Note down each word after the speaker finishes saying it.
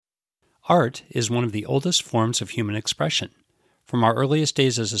Art is one of the oldest forms of human expression. From our earliest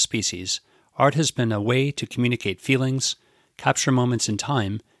days as a species, art has been a way to communicate feelings, capture moments in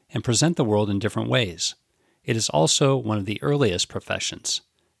time, and present the world in different ways. It is also one of the earliest professions.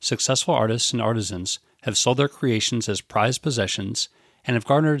 Successful artists and artisans have sold their creations as prized possessions and have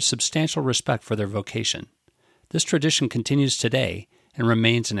garnered substantial respect for their vocation. This tradition continues today and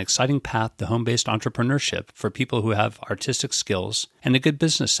remains an exciting path to home-based entrepreneurship for people who have artistic skills and a good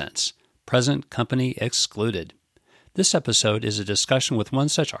business sense, present company excluded. This episode is a discussion with one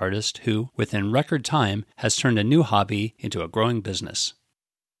such artist who, within record time, has turned a new hobby into a growing business.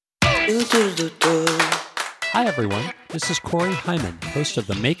 Hi everyone, this is Corey Hyman, host of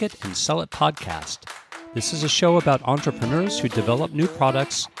the Make It and Sell It podcast. This is a show about entrepreneurs who develop new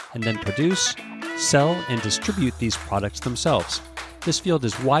products and then produce, sell, and distribute these products themselves. This field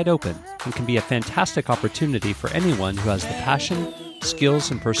is wide open and can be a fantastic opportunity for anyone who has the passion,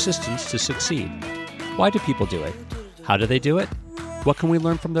 skills, and persistence to succeed. Why do people do it? How do they do it? What can we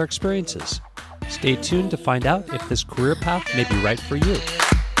learn from their experiences? Stay tuned to find out if this career path may be right for you.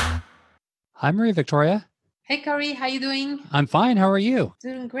 Hi, Maria-Victoria. Hey, Corey. How you doing? I'm fine. How are you?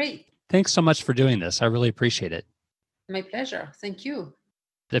 Doing great. Thanks so much for doing this. I really appreciate it. My pleasure. Thank you.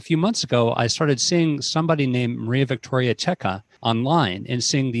 A few months ago, I started seeing somebody named Maria-Victoria Checa online and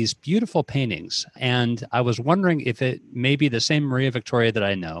seeing these beautiful paintings. And I was wondering if it may be the same Maria-Victoria that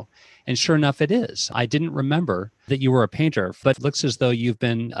I know. And sure enough, it is. I didn't remember that you were a painter, but it looks as though you've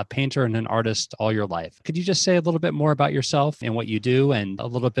been a painter and an artist all your life. Could you just say a little bit more about yourself and what you do and a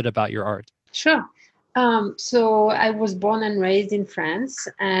little bit about your art? Sure. So I was born and raised in France,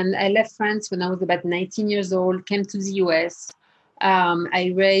 and I left France when I was about 19 years old, came to the US.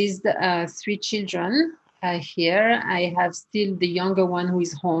 I raised 3 children here. I have still the younger one who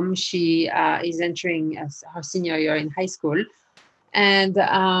is home. She is entering her senior year in high school. And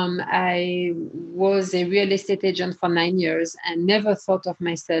I was a real estate agent for 9 years and never thought of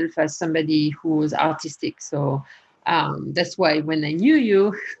myself as somebody who was artistic. So that's why when I knew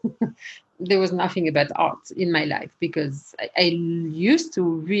you, there was nothing about art in my life, because I used to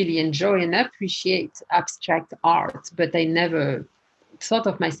really enjoy and appreciate abstract art, but I never thought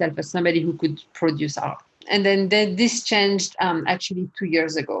of myself as somebody who could produce art. And then this changed actually 2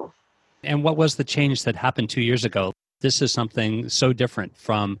 years ago. And what was the change that happened 2 years ago? This is something so different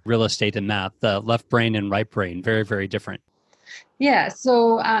from real estate and math, the left brain and right brain, very, very different. Yeah.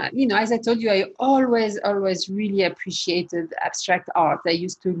 So, as I told you, I always really appreciated abstract art. I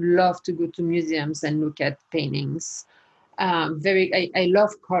used to love to go to museums and look at paintings. I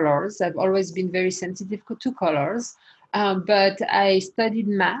love colors. I've always been very sensitive to colors. But I studied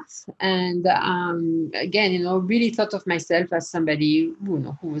math and, again, really thought of myself as somebody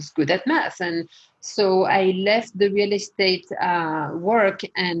who was good at math. And so I left the real estate work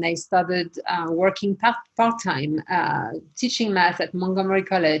and I started working part-time, teaching math at Montgomery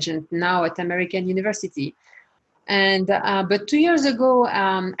College and now at American University. And but 2 years ago,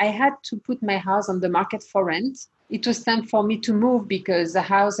 I had to put my house on the market for rent. It was time for me to move because the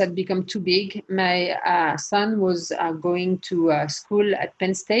house had become too big. My son was going to school at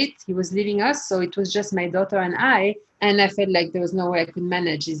Penn State. He was leaving us. So it was just my daughter and I. And I felt like there was no way I could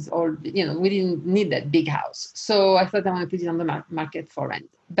manage this all, we didn't need that big house. So I thought I want to put it on the market for rent.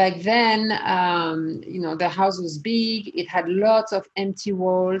 Back then, the house was big. It had lots of empty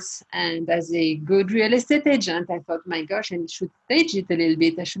walls. And as a good real estate agent, I thought, my gosh, I should stage it a little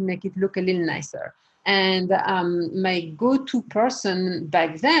bit. I should make it look a little nicer. And my go-to person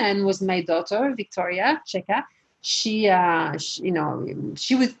back then was my daughter, Victoria Checa. She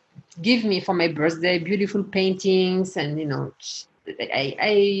would give me for my birthday beautiful paintings, and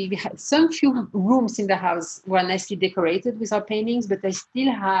I had some few rooms in the house were nicely decorated with her paintings, but I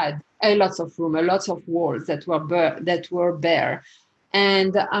still had a lots of walls that were bare.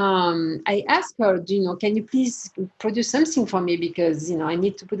 And I asked her, can you please produce something for me? Because, I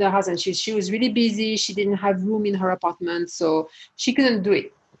need to put the house. And she was really busy. She didn't have room in her apartment. So she couldn't do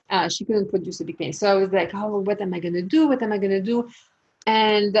it. She couldn't produce a big painting. So I was like, what am I going to do?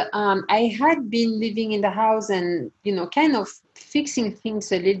 And I had been living in the house and, kind of fixing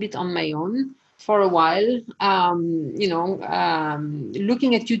things a little bit on my own for a while,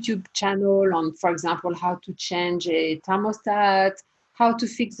 looking at YouTube channel on, for example, how to change a thermostat, how to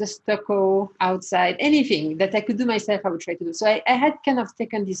fix the stucco outside, anything that I could do myself, I would try to do. So I had kind of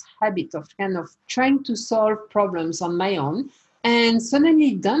taken this habit of kind of trying to solve problems on my own. And suddenly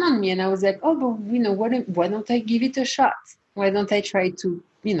it dawned on me and I was like, but why don't I give it a shot? Why don't I try to,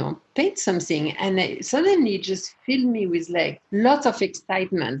 paint something? And suddenly it just filled me with like lots of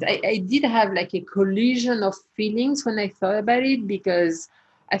excitement. I did have like a collision of feelings when I thought about it, because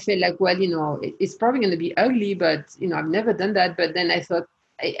I felt like, well, it's probably going to be ugly, but, I've never done that. But then I thought,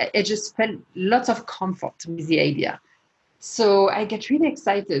 I just felt lots of comfort with the idea. So I get really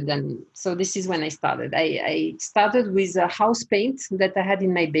excited. And so this is when I started. I started with a house paint that I had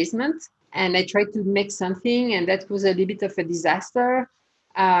in my basement. And I tried to make something, and that was a little bit of a disaster.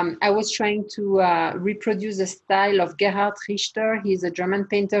 I was trying to reproduce the style of Gerhard Richter. He's a German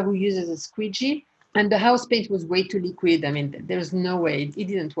painter who uses a squeegee. And the house paint was way too liquid. I mean, there's no way. It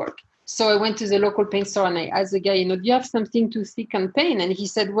didn't work. So I went to the local paint store and I asked the guy, do you have something to thicken paint? And he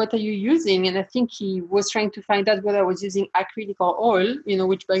said, what are you using? And I think he was trying to find out whether I was using acrylic or oil,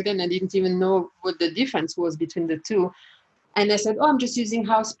 which back then I didn't even know what the difference was between the two. And I said, I'm just using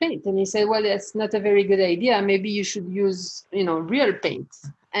house paint. And he said, well, that's not a very good idea. Maybe you should use, real paint.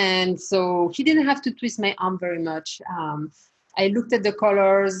 And so he didn't have to twist my arm very much. I looked at the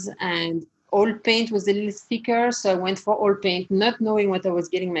colors, and oil paint was a little thicker. So I went for oil paint, not knowing what I was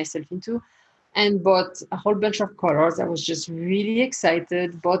getting myself into, and bought a whole bunch of colors. I was just really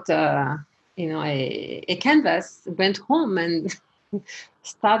excited, bought a canvas, went home and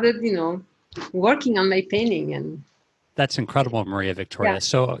started, working on my painting. And that's incredible, Maria-Victoria. Yeah.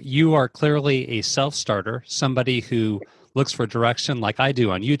 So you are clearly a self-starter, somebody who looks for direction like I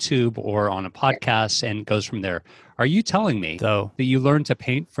do on YouTube or on a podcast and goes from there. Are you telling me, though, that you learned to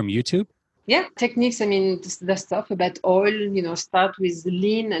paint from YouTube? Yeah, techniques. I mean, the stuff about oil, start with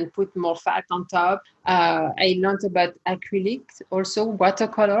lean and put more fat on top. I learned about acrylic, also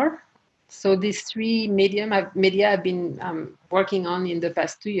watercolor. So these three media I've been working on in the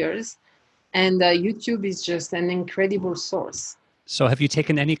past 2 years. And YouTube is just an incredible source. So have you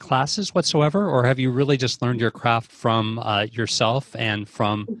taken any classes whatsoever, or have you really just learned your craft from yourself and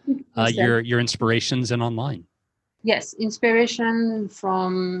from your inspirations and online? Yes, inspiration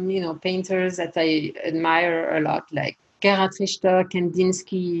from, painters that I admire a lot, like Gerhard Richter,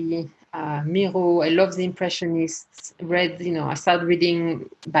 Kandinsky, Miro. I love the Impressionists. I started reading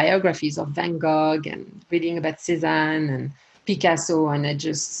biographies of Van Gogh and reading about Cézanne and Picasso, and I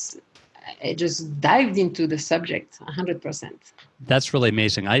just dived into the subject 100%. That's really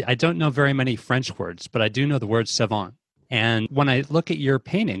amazing. I don't know very many French words, but I do know the word savant. And when I look at your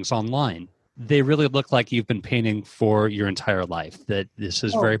paintings online, they really look like you've been painting for your entire life, that this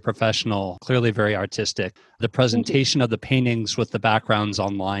is very professional, clearly very artistic. The presentation of the paintings with the backgrounds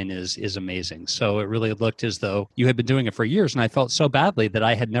online is amazing. So it really looked as though you had been doing it for years. And I felt so badly that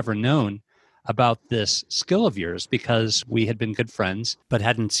I had never known about this skill of yours because we had been good friends, but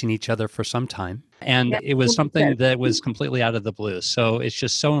hadn't seen each other for some time. And it was something that was completely out of the blue. So it's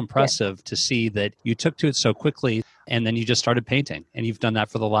just so impressive to see that you took to it so quickly and then you just started painting. And you've done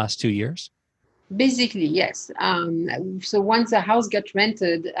that for the last 2 years? Basically, yes. So once the house got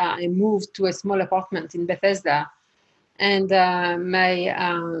rented, I moved to a small apartment in Bethesda. And my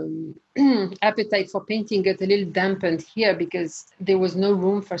appetite for painting got a little dampened here because there was no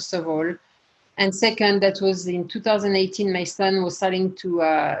room, first of all. And second, that was in 2018, my son was starting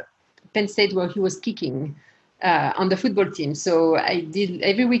to Penn State, where he was kicking on the football team. So I did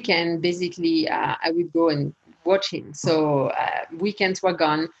every weekend, basically, I would go and watch him. So weekends were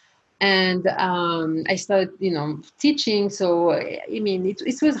gone. And I started, teaching. So, I mean,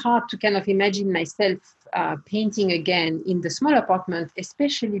 it was hard to kind of imagine myself painting again in the small apartment,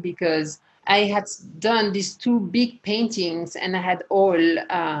 especially because I had done these 2 big paintings and I had oil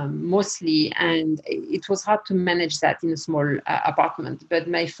mostly, and it was hard to manage that in a small apartment. But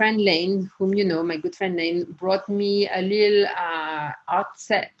my friend Lane, whom you know, my good friend Lane, brought me a little art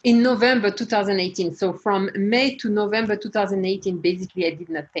set in November 2018. So from May to November 2018, basically I did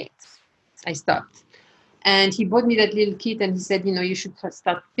not paint. I stopped. And he bought me that little kit and he said, you should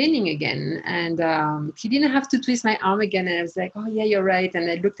start painting again. And he didn't have to twist my arm again. And I was like, oh, yeah, you're right. And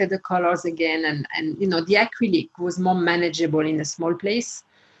I looked at the colors again. And the acrylic was more manageable in a small place.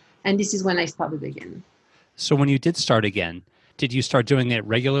 And this is when I started again. So when you did start again, did you start doing it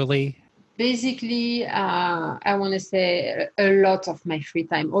regularly? Basically, I want to say a lot of my free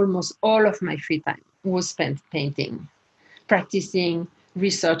time, almost all of my free time was spent painting, practicing,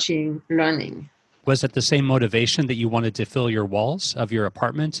 researching, learning. Was it the same motivation that you wanted to fill your walls of your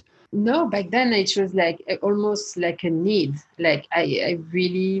apartment? No, back then it was like almost like a need. Like I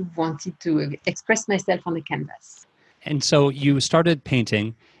really wanted to express myself on the canvas. And so you started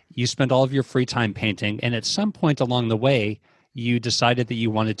painting, you spent all of your free time painting, and at some point along the way, you decided that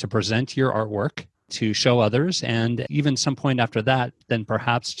you wanted to present your artwork to show others, and even some point after that, then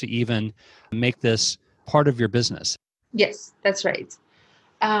perhaps to even make this part of your business. Yes, that's right.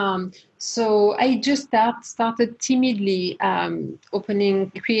 So I just started timidly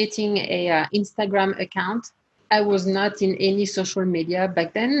creating a Instagram account. I was not in any social media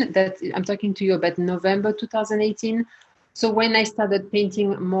back then. That I'm talking to you about November 2018. So when I started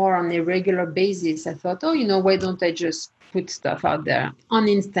painting more on a regular basis, I thought, oh, why don't I just put stuff out there on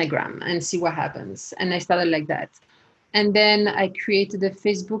Instagram and see what happens? And I started like that. And then I created a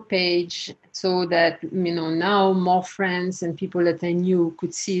Facebook page so that, now more friends and people that I knew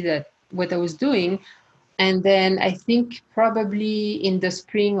could see that what I was doing. And then I think probably in the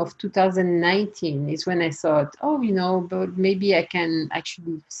spring of 2019 is when I thought, oh, but maybe I can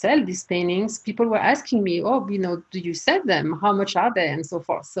actually sell these paintings. People were asking me, oh, do you sell them? How much are they? And so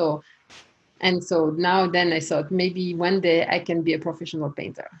forth. So now then I thought maybe one day I can be a professional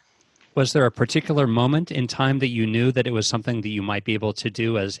painter. Was there a particular moment in time that you knew that it was something that you might be able to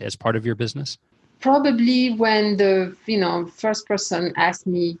do as part of your business? Probably when the first person asked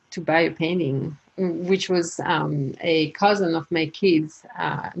me to buy a painting, which was a cousin of my kids.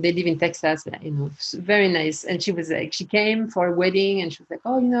 They live in Texas, very nice. And she was like, she came for a wedding, and she was like,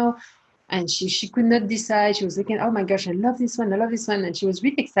 oh, and she could not decide. She was looking, oh my gosh, I love this one, and she was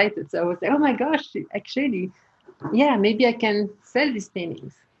really excited. So I was like, oh my gosh, actually, yeah, maybe I can sell these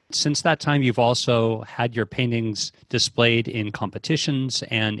paintings. Since that time, you've also had your paintings displayed in competitions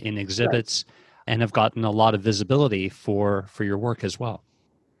and in exhibits, right, and have gotten a lot of visibility for your work as well.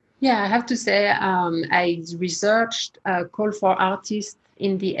 Yeah, I have to say, I researched a call for artists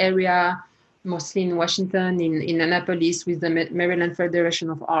in the area, mostly in Washington, in Annapolis, with the Maryland Federation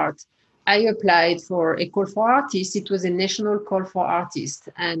of Art. I applied for a call for artists. It was a national call for artists,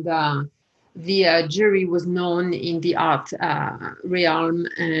 and the jury was known in the art realm.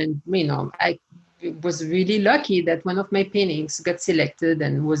 And I was really lucky that one of my paintings got selected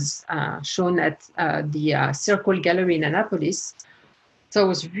and was shown at the Circle Gallery in Annapolis. So I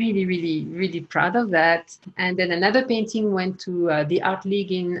was really, really, really proud of that. And then another painting went to the Art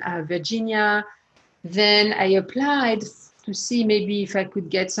League in Virginia. Then I applied to see maybe if I could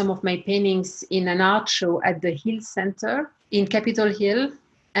get some of my paintings in an art show at the Hill Center in Capitol Hill.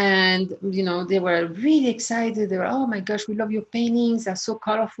 And, they were really excited. They were, oh my gosh, we love your paintings. They're so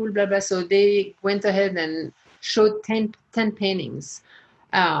colorful, blah, blah. So they went ahead and showed 10 paintings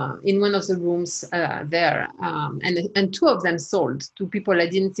in one of the rooms there. And two of them sold to people I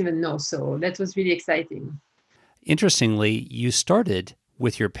didn't even know. So that was really exciting. Interestingly, you started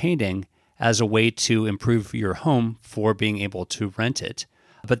with your painting as a way to improve your home for being able to rent it,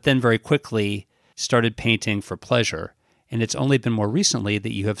 but then very quickly started painting for pleasure. And it's only been more recently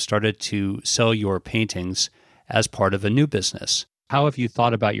that you have started to sell your paintings as part of a new business. How have you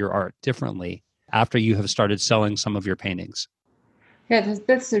thought about your art differently after you have started selling some of your paintings? Yeah,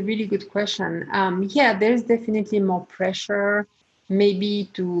 that's a really good question. Yeah, there's definitely more pressure, maybe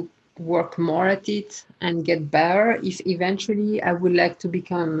to work more at it and get better. If eventually I would like to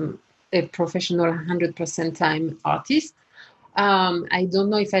become a professional 100% time artist. I don't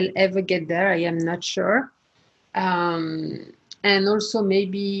know if I'll ever get there. I am not sure. And also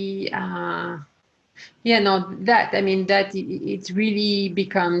maybe, that it really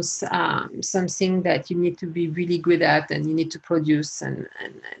becomes something that you need to be really good at and you need to produce. And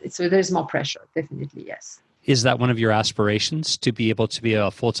so there's more pressure, definitely, yes. Is that one of your aspirations, to be able to be a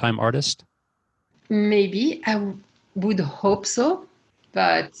full-time artist? Maybe. I would hope so.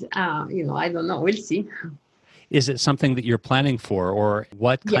 But, I don't know. We'll see. Is it something that you're planning for, or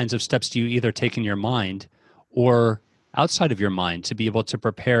what kinds of steps do you either take in your mind or outside of your mind to be able to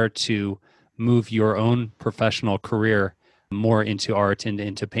prepare to move your own professional career more into art and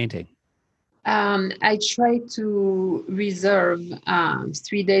into painting? I try to reserve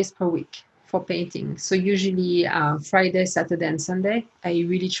 3 days per week for painting. So usually Friday, Saturday, and Sunday, I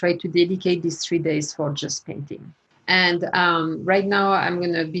really try to dedicate these 3 days for just painting. And right now I'm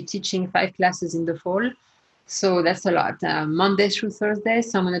going to be teaching 5 classes in the fall. So that's a lot, Monday through Thursday.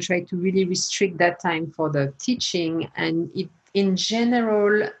 So I'm going to try to really restrict that time for the teaching. And in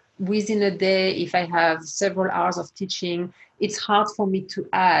general, within a day, if I have several hours of teaching, it's hard for me to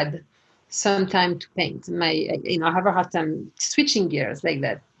add some time to paint. I have a hard time switching gears like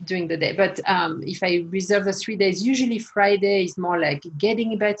that during the day. But if I reserve the 3 days, usually Friday is more like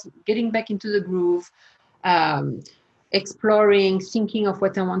getting back into the groove, exploring, thinking of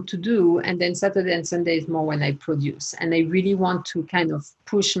what I want to do. And then Saturday and Sunday is more when I produce. And I really want to kind of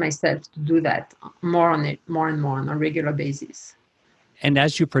push myself to do that more and more on a regular basis. And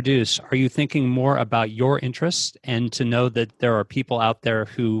as you produce, are you thinking more about your interests and to know that there are people out there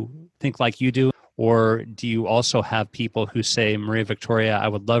who think like you do? Or do you also have people who say, Maria-Victoria, I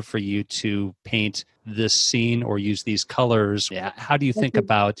would love for you to paint this scene or use these colors? How do you think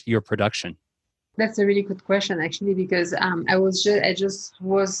about your production? That's a really good question, actually, because I just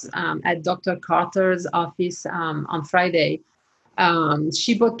was at Dr. Carter's office on Friday.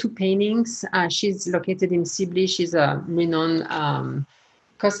 She bought two paintings. She's located in Sibley. She's a renowned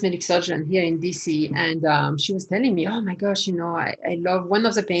cosmetic surgeon here in DC. And she was telling me, oh my gosh, I love one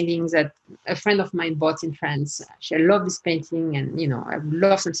of the paintings that a friend of mine bought in France. I love this painting and, I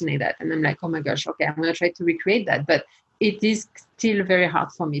love something like that. And I'm like, oh my gosh, okay, I'm going to try to recreate that. But it is still very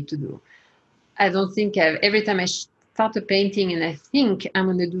hard for me to do. I don't think every time I start a painting and I think I'm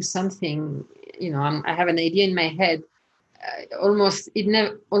going to do something, I have an idea in my head. Almost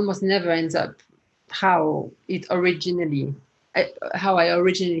never ends up how I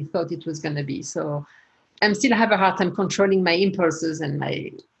originally thought it was going to be. So I'm still have a hard time controlling my impulses and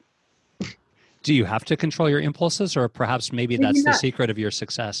my. Do you have to control your impulses, or perhaps maybe that's the secret of your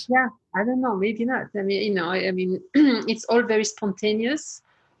success? Yeah, I don't know. Maybe not. I mean, it's all very spontaneous.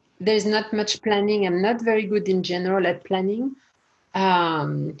 There's not much planning. I'm not very good in general at planning.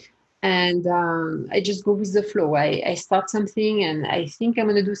 And I just go with the flow. I start something and I think I'm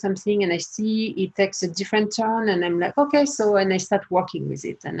going to do something and I see it takes a different turn and I'm like, okay, and I start working with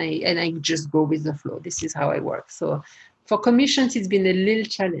it and I just go with the flow. This is how I work. So for commissions, it's been a little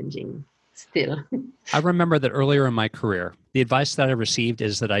challenging still. I remember that earlier in my career, the advice that I received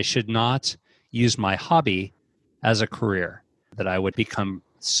is that I should not use my hobby as a career, that I would become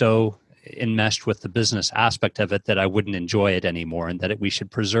so enmeshed with the business aspect of it that I wouldn't enjoy it anymore, and that we should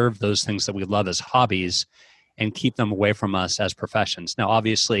preserve those things that we love as hobbies and keep them away from us as professions. Now,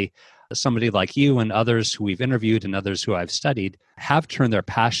 obviously, somebody like you and others who we've interviewed and others who I've studied have turned their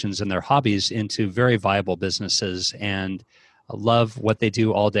passions and their hobbies into very viable businesses and love what they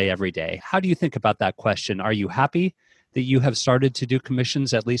do all day, every day. How do you think about that question? Are you happy that you have started to do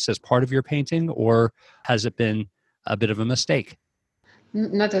commissions, at least as part of your painting, or has it been a bit of a mistake?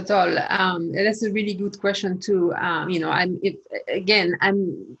 Not at all. That's a really good question too. I'm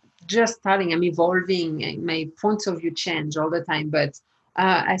just starting. I'm evolving. My points of view change all the time. But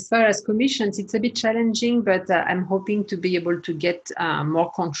as far as commissions, it's a bit challenging. But I'm hoping to be able to get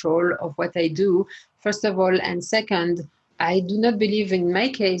more control of what I do. First of all, and second, I do not believe in my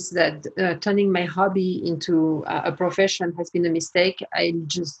case that turning my hobby into a profession has been a mistake. I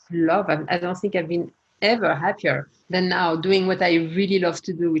just love. I don't think I've been ever happier than now doing what I really love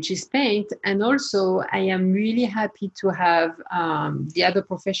to do, which is paint. And also I am really happy to have the other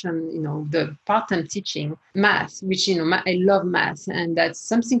profession, the part-time teaching math, which, I love math. And that's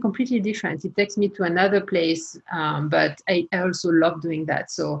something completely different. It takes me to another place, but I also love doing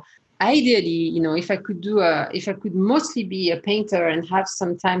that. So ideally, if I could mostly be a painter and have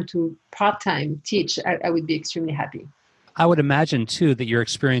some time to part-time teach, I would be extremely happy. I would imagine, too, that your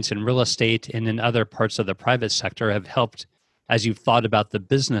experience in real estate and in other parts of the private sector have helped as you've thought about the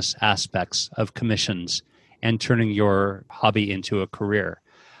business aspects of commissions and turning your hobby into a career.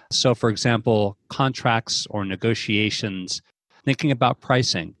 So, for example, contracts or negotiations, thinking about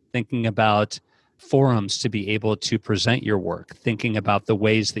pricing, thinking about forums to be able to present your work, thinking about the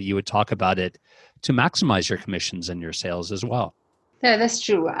ways that you would talk about it to maximize your commissions and your sales as well. Yeah, that's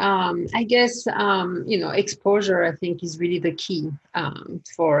true. I guess, exposure, I think, is really the key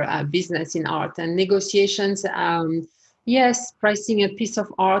for business in art and negotiations. Yes, pricing a piece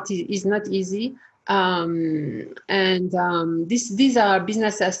of art is not easy. These are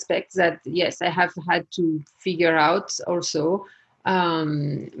business aspects that, yes, I have had to figure out also.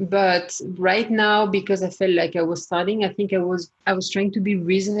 But right now, because I felt like I was starting, I think I was trying to be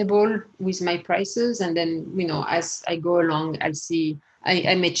reasonable with my prices. And then, as I go along, I'll see,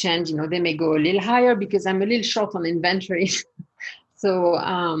 I may change, they may go a little higher because I'm a little short on inventory. So,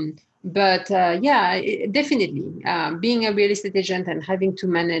 definitely being a real estate agent and having to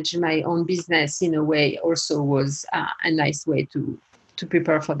manage my own business in a way also was a nice way to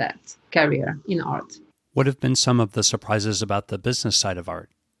prepare for that career in art. What have been some of the surprises about the business side of art?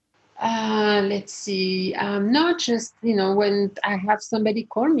 Let's see. Not just, when I have somebody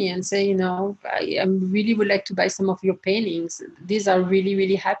call me and say, I really would like to buy some of your paintings. These are really,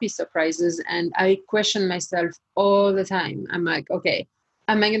 really happy surprises. And I question myself all the time. I'm like, okay,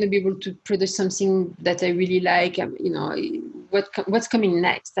 am I going to be able to produce something that I really like? What's coming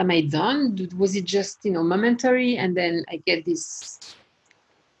next? Am I done? Was it just, momentary? And then I get this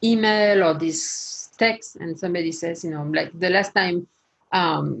email or this text and somebody says, like the last time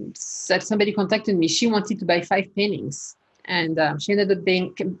that somebody contacted me, she wanted to buy 5 paintings and she ended up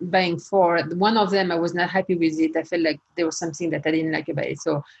buying 4. One of them, I was not happy with it. I felt like there was something that I didn't like about it.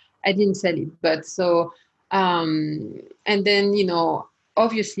 So I didn't sell it. But so, and then,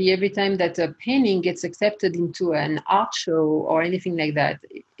 obviously, every time that a painting gets accepted into an art show or anything like that,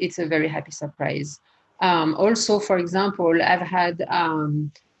 it's a very happy surprise. Also, for example, I've had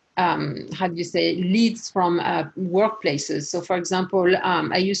how do you say, leads from workplaces. So, for example,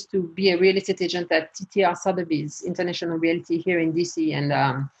 I used to be a real estate agent at TTR Sotheby's International Realty here in DC,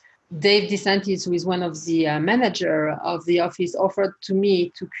 and Dave DeSantis, who is one of the manager of the office, offered to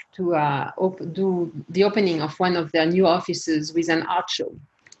me to do the opening of one of their new offices with an art show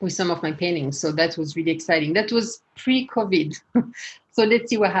with some of my paintings. So that was really exciting. That was pre-COVID. So let's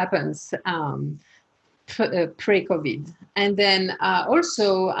see what happens pre-COVID. And then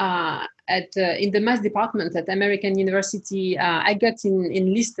also in the math department at American University, I got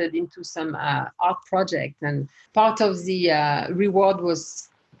enlisted into some art project, and part of the reward was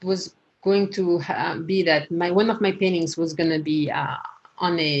going to be that one of my paintings was going to be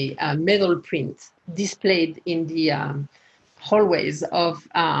on a metal print displayed in the hallways of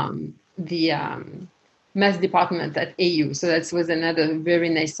the math department at AU. So that was another very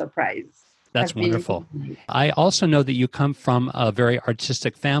nice surprise. That's wonderful. I also know that you come from a very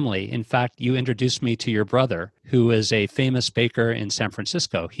artistic family. In fact, you introduced me to your brother, who is a famous baker in San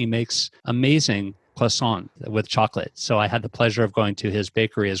Francisco. He makes amazing croissant with chocolate. So I had the pleasure of going to his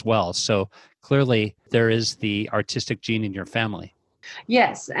bakery as well. So clearly there is the artistic gene in your family.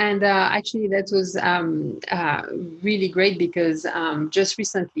 Yes, and actually that was really great because just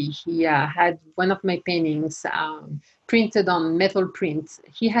recently he had one of my paintings printed on metal print.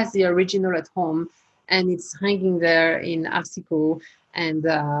 He has the original at home, and it's hanging there in Arsico. And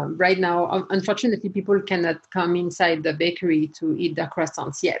right now, unfortunately, people cannot come inside the bakery to eat their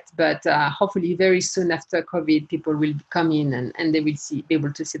croissants yet. But hopefully, very soon after COVID, people will come in and they will be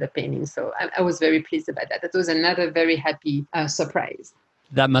able to see the painting. So I was very pleased about that. That was another very happy surprise.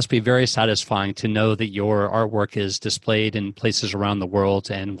 That must be very satisfying to know that your artwork is displayed in places around the world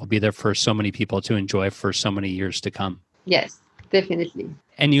and will be there for so many people to enjoy for so many years to come. Yes, definitely.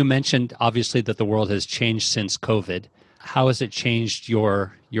 And you mentioned, obviously, that the world has changed since COVID. How has it changed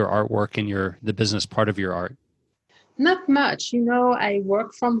your artwork and the business part of your art? Not much. I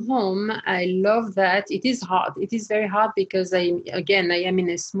work from home. I love that. It is hard. It is very hard because I am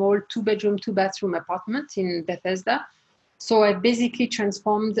in a small 2-bedroom, 2-bathroom apartment in Bethesda. So I basically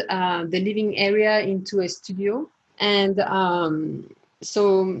transformed the living area into a studio. And but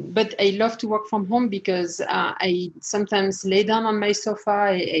I love to work from home because I sometimes lay down on my sofa.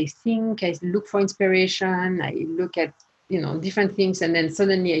 I think, I look for inspiration. I look at, different things, and then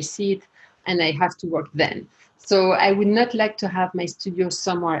suddenly I see it and I have to work then. So I would not like to have my studio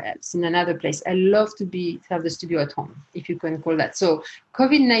somewhere else, in another place. I love to have the studio at home, if you can call that. So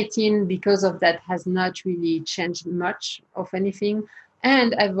COVID-19, because of that, has not really changed much of anything.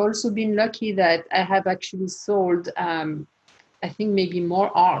 And I've also been lucky that I have actually sold, I think, maybe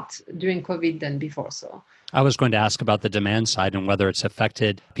more art during COVID than before. So I was going to ask about the demand side and whether it's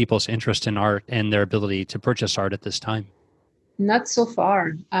affected people's interest in art and their ability to purchase art at this time. Not so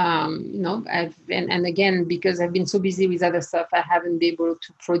far. And again, because I've been so busy with other stuff, I haven't been able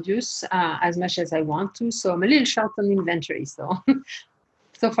to produce as much as I want to. So I'm a little short on inventory. So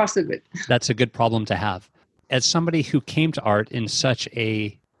so far, so good. That's a good problem to have. As somebody who came to art in such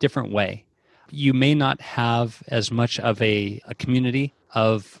a different way, you may not have as much of a community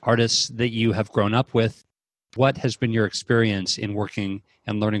of artists that you have grown up with. What has been your experience in working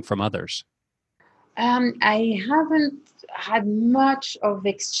and learning from others? I haven't had much of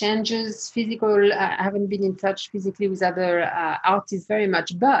exchanges physical. I haven't been in touch physically with other artists very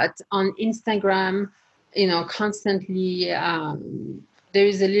much, but on Instagram, constantly there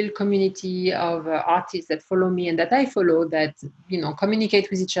is a little community of artists that follow me and that I follow that, communicate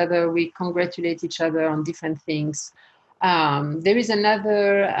with each other. We congratulate each other on different things. There is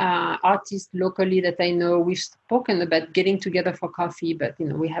another artist locally that I know. We've spoken about getting together for coffee, but,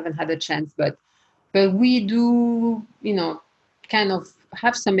 we haven't had a chance. But we do, kind of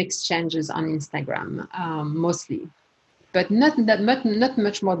have some exchanges on Instagram, mostly, but not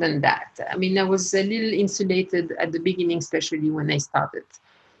much more than that. I mean, I was a little insulated at the beginning, especially when I started.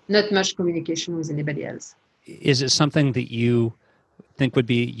 Not much communication with anybody else. Is it something that you think would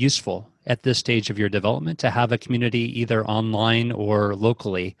be useful at this stage of your development to have a community either online or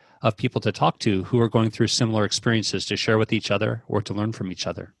locally of people to talk to who are going through similar experiences to share with each other or to learn from each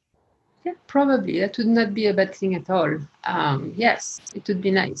other? Yeah, probably. That would not be a bad thing at all. Yes, it would be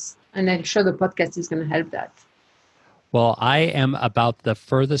nice. And I'm sure the podcast is going to help that. Well, I am about the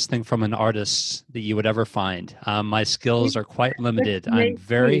furthest thing from an artist that you would ever find. My skills are quite limited. I'm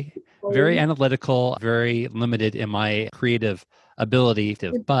very, very analytical, very limited in my creative ability.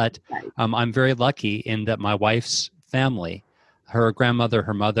 But I'm very lucky in that my wife's family her grandmother,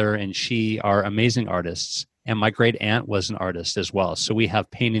 her mother, and she are amazing artists. And my great aunt was an artist as well. So we have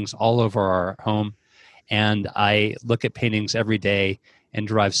paintings all over our home. And I look at paintings every day and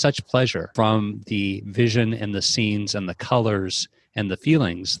derive such pleasure from the vision and the scenes and the colors and the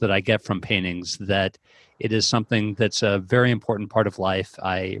feelings that I get from paintings that it is something that's a very important part of life.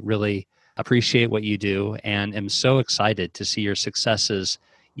 I really appreciate what you do and am so excited to see your successes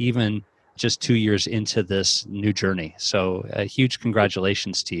even just 2 years into this new journey. So a huge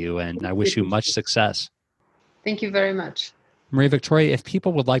congratulations to you, and I wish you much success. Thank you very much. Maria-Victoria, if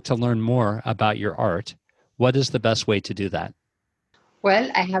people would like to learn more about your art, what is the best way to do that?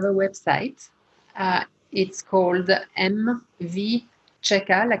 Well, I have a website. It's called MV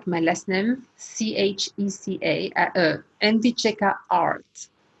Checa, like my last name, CHECA,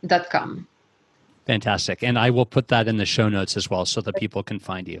 mvchecaart.com. Fantastic. And I will put that in the show notes as well so that people can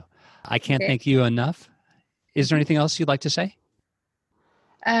find you. I can't thank you enough. Is there anything else you'd like to say?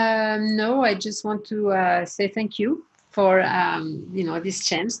 No, I just want to say thank you for this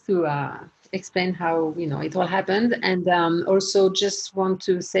chance to explain how it all happened, and also just want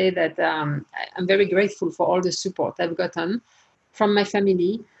to say that I'm very grateful for all the support I've gotten from my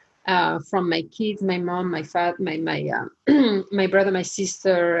family, from my kids, my mom, my father, my my brother, my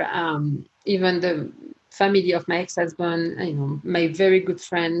sister, even the family of my ex-husband, my very good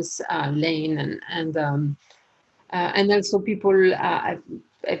friends, Lane, and also people I've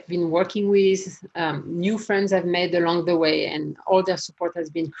been working with, new friends I've made along the way, and all their support has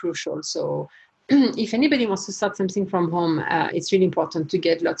been crucial. So if anybody wants to start something from home, it's really important to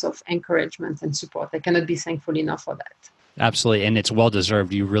get lots of encouragement and support. I cannot be thankful enough for that. Absolutely. And it's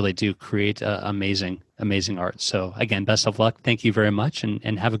well-deserved. You really do create amazing, amazing art. So again, best of luck. Thank you very much,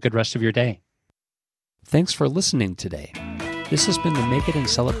 and have a good rest of your day. Thanks for listening today. This has been the Make It and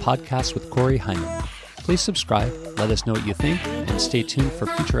Sell It podcast with Corey Hyman. Please subscribe, let us know what you think, and stay tuned for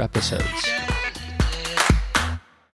future episodes.